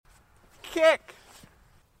Kick.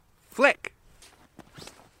 Flick.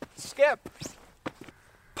 Skip.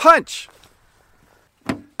 Punch.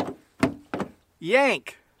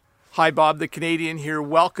 Yank. Hi, Bob the Canadian here.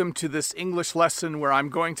 Welcome to this English lesson where I'm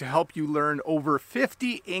going to help you learn over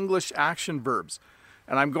 50 English action verbs.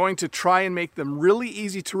 And I'm going to try and make them really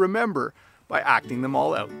easy to remember by acting them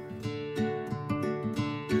all out.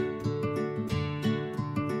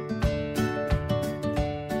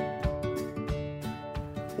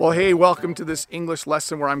 Well, hey, welcome to this English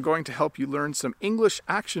lesson where I'm going to help you learn some English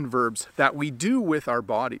action verbs that we do with our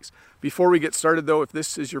bodies. Before we get started, though, if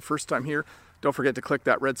this is your first time here, don't forget to click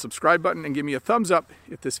that red subscribe button and give me a thumbs up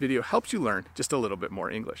if this video helps you learn just a little bit more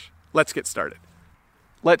English. Let's get started.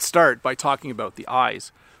 Let's start by talking about the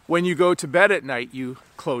eyes. When you go to bed at night, you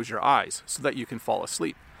close your eyes so that you can fall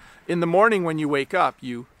asleep. In the morning when you wake up,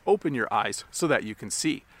 you open your eyes so that you can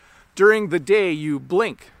see. During the day, you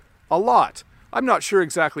blink a lot. I'm not sure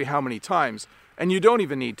exactly how many times, and you don't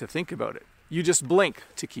even need to think about it. You just blink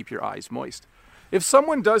to keep your eyes moist. If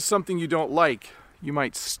someone does something you don't like, you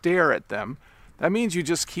might stare at them. That means you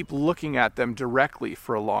just keep looking at them directly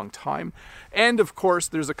for a long time. And of course,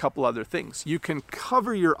 there's a couple other things. You can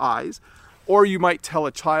cover your eyes, or you might tell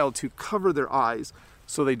a child to cover their eyes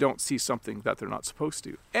so they don't see something that they're not supposed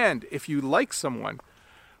to. And if you like someone,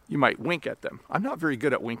 you might wink at them. I'm not very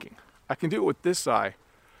good at winking. I can do it with this eye.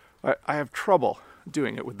 I have trouble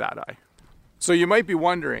doing it with that eye. So you might be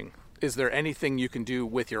wondering, is there anything you can do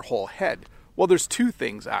with your whole head? Well, there's two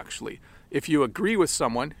things actually. If you agree with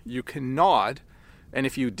someone, you can nod, and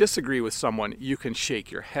if you disagree with someone, you can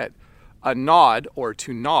shake your head. A nod, or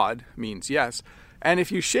to nod, means yes, and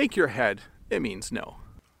if you shake your head, it means no.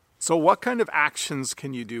 So what kind of actions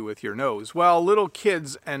can you do with your nose? Well, little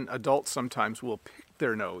kids and adults sometimes will pick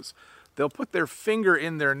their nose. They'll put their finger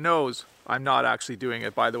in their nose. I'm not actually doing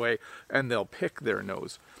it, by the way, and they'll pick their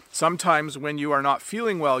nose. Sometimes when you are not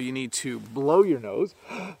feeling well, you need to blow your nose.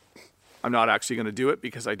 I'm not actually going to do it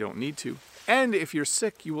because I don't need to. And if you're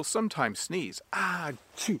sick, you will sometimes sneeze.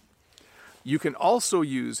 Achoo. You can also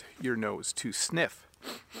use your nose to sniff.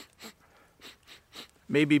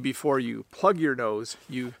 Maybe before you plug your nose,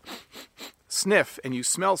 you sniff and you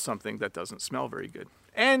smell something that doesn't smell very good.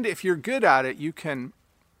 And if you're good at it, you can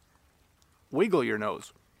wiggle your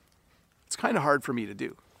nose. It's kind of hard for me to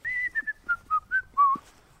do.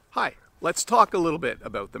 Hi, let's talk a little bit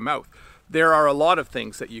about the mouth. There are a lot of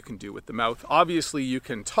things that you can do with the mouth. Obviously, you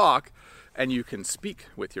can talk and you can speak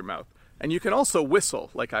with your mouth. And you can also whistle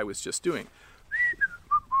like I was just doing.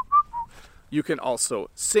 You can also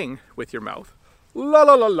sing with your mouth. La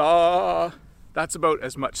la la la. That's about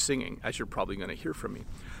as much singing as you're probably going to hear from me.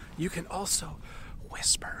 You can also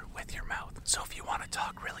whisper with your mouth. So if you want to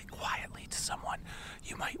talk really quietly to someone,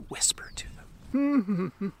 you might whisper to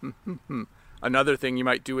them. Another thing you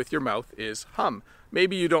might do with your mouth is hum.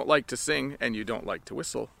 Maybe you don't like to sing and you don't like to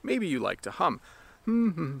whistle. Maybe you like to hum.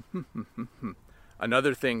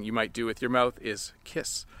 Another thing you might do with your mouth is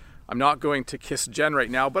kiss. I'm not going to kiss Jen right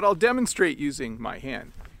now, but I'll demonstrate using my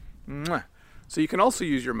hand. So you can also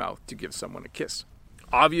use your mouth to give someone a kiss.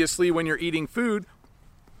 Obviously, when you're eating food,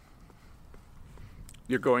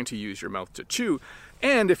 you're going to use your mouth to chew.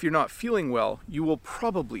 And if you're not feeling well, you will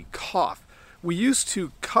probably cough. We used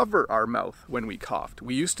to cover our mouth when we coughed.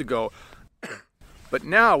 We used to go, but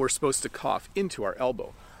now we're supposed to cough into our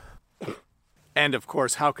elbow. And of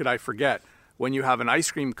course, how could I forget? When you have an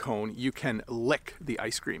ice cream cone, you can lick the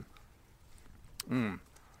ice cream.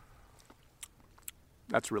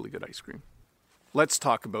 That's really good ice cream. Let's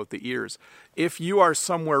talk about the ears. If you are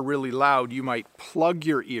somewhere really loud, you might plug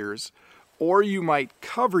your ears, or you might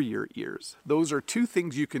cover your ears. Those are two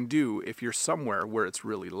things you can do if you're somewhere where it's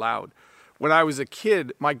really loud. When I was a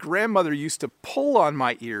kid, my grandmother used to pull on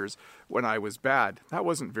my ears when I was bad. That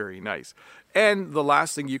wasn't very nice. And the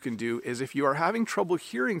last thing you can do is if you are having trouble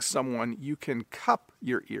hearing someone, you can cup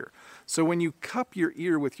your ear. So when you cup your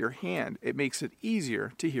ear with your hand, it makes it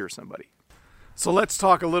easier to hear somebody. So let's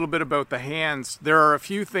talk a little bit about the hands. There are a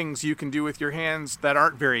few things you can do with your hands that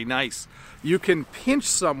aren't very nice. You can pinch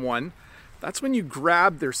someone. That's when you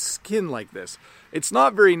grab their skin like this. It's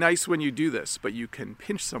not very nice when you do this, but you can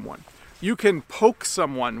pinch someone. You can poke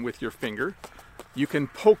someone with your finger. You can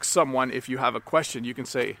poke someone if you have a question. You can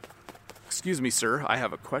say, "Excuse me, sir, I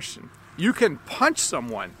have a question." You can punch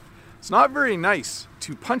someone. It's not very nice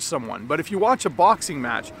to punch someone, but if you watch a boxing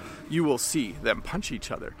match, you will see them punch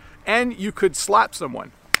each other. And you could slap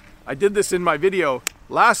someone. I did this in my video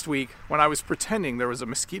last week when I was pretending there was a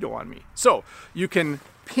mosquito on me. So you can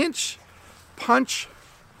pinch, punch,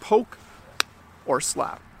 poke, or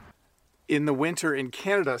slap. in the winter in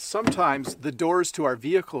Canada, sometimes the doors to our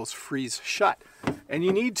vehicles freeze shut, and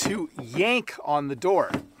you need to yank on the door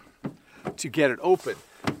to get it open.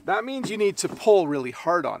 That means you need to pull really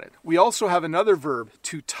hard on it. We also have another verb,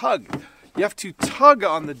 to tug. You have to tug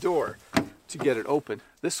on the door to get it open.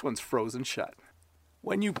 This one's frozen shut.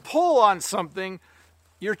 When you pull on something,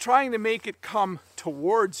 you're trying to make it come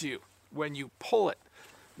towards you when you pull it.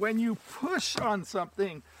 When you push on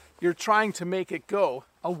something, you're trying to make it go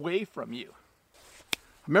away from you. I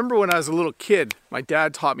remember when I was a little kid, my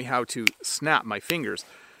dad taught me how to snap my fingers.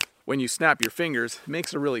 When you snap your fingers, it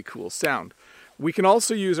makes a really cool sound. We can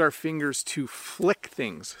also use our fingers to flick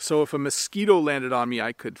things. So if a mosquito landed on me,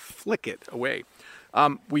 I could flick it away.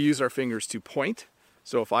 We use our fingers to point.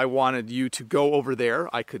 So if I wanted you to go over there,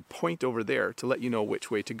 I could point over there to let you know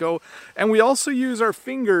which way to go. And we also use our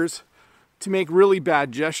fingers to make really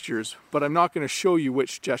bad gestures, but I'm not going to show you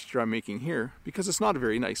which gesture I'm making here because it's not a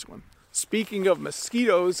very nice one. Speaking of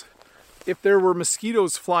mosquitoes, if there were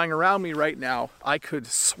mosquitoes flying around me right now, I could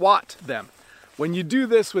swat them. When you do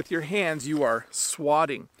this with your hands, you are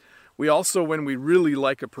swatting. We also, when we really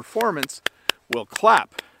like a performance, will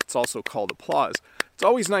clap. It's also called applause. It's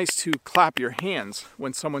always nice to clap your hands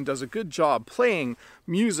when someone does a good job playing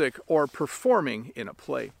music or performing in a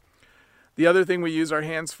play. The other thing we use our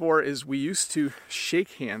hands for is we used to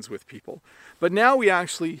shake hands with people, but now we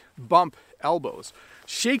actually bump elbows.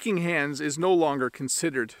 Shaking hands is no longer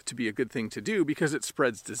considered to be a good thing to do because it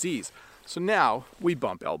spreads disease. So now we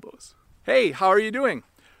bump elbows. Hey, how are you doing?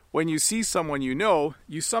 When you see someone you know,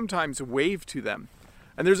 you sometimes wave to them.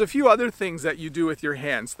 And there's a few other things that you do with your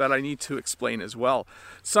hands that I need to explain as well.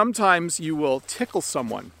 Sometimes you will tickle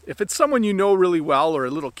someone. If it's someone you know really well or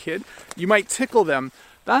a little kid, you might tickle them.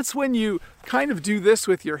 That's when you kind of do this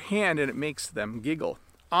with your hand and it makes them giggle.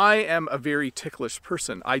 I am a very ticklish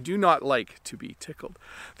person. I do not like to be tickled.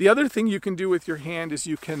 The other thing you can do with your hand is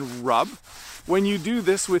you can rub. When you do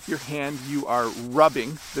this with your hand, you are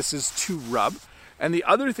rubbing. This is to rub. And the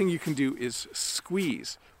other thing you can do is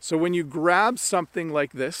squeeze. So when you grab something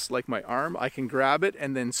like this, like my arm, I can grab it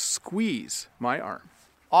and then squeeze my arm.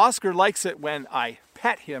 Oscar likes it when I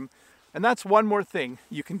pet him, and that's one more thing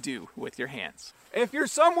you can do with your hands. If you're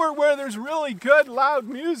somewhere where there's really good loud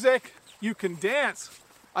music, you can dance.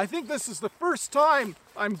 I think this is the first time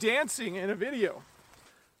I'm dancing in a video.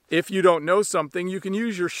 If you don't know something, you can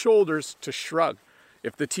use your shoulders to shrug.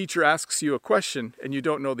 If the teacher asks you a question and you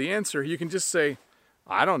don't know the answer, you can just say,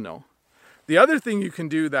 I don't know. The other thing you can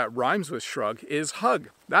do that rhymes with shrug is hug.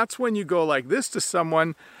 That's when you go like this to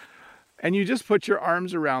someone and you just put your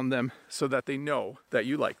arms around them so that they know that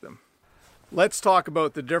you like them. Let's talk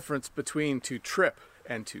about the difference between to trip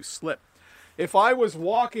and to slip. If I was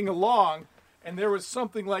walking along and there was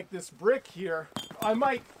something like this brick here, I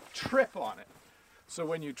might trip on it. So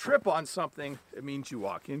when you trip on something, it means you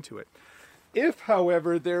walk into it. If,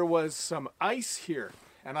 however, there was some ice here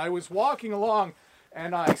and I was walking along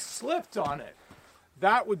and I slipped on it,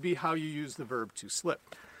 that would be how you use the verb to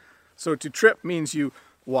slip. So to trip means you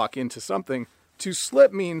walk into something. To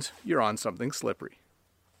slip means you're on something slippery.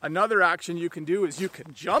 Another action you can do is you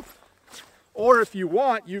can jump, or if you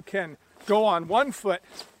want, you can go on one foot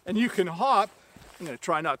and you can hop. I'm going to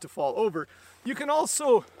try not to fall over. You can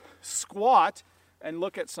also squat and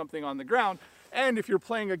look at something on the ground. And if you're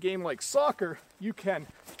playing a game like soccer, you can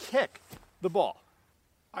kick the ball.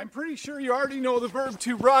 I'm pretty sure you already know the verb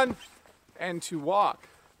to run and to walk,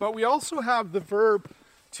 but we also have the verb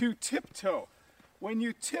to tiptoe. When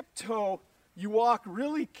you tiptoe, you walk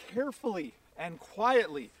really carefully and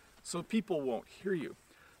quietly so people won't hear you.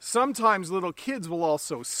 Sometimes little kids will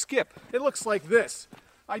also skip. It looks like this.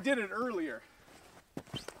 I did it earlier.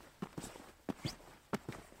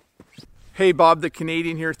 Hey, Bob the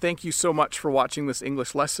Canadian here. Thank you so much for watching this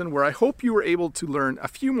English lesson where I hope you were able to learn a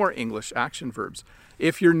few more English action verbs.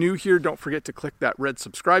 If you're new here, don't forget to click that red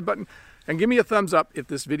subscribe button and give me a thumbs up if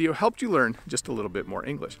this video helped you learn just a little bit more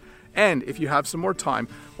English. And if you have some more time,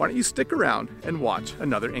 why don't you stick around and watch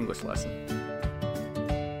another English lesson.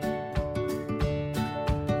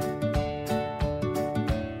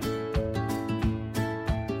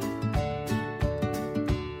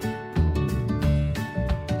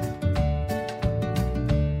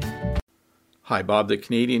 Hi, Bob the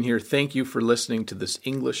Canadian here. Thank you for listening to this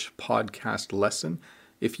English podcast lesson.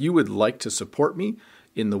 If you would like to support me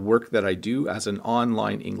in the work that I do as an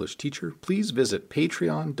online English teacher, please visit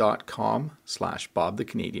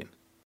patreon.com/BobTheCanadian.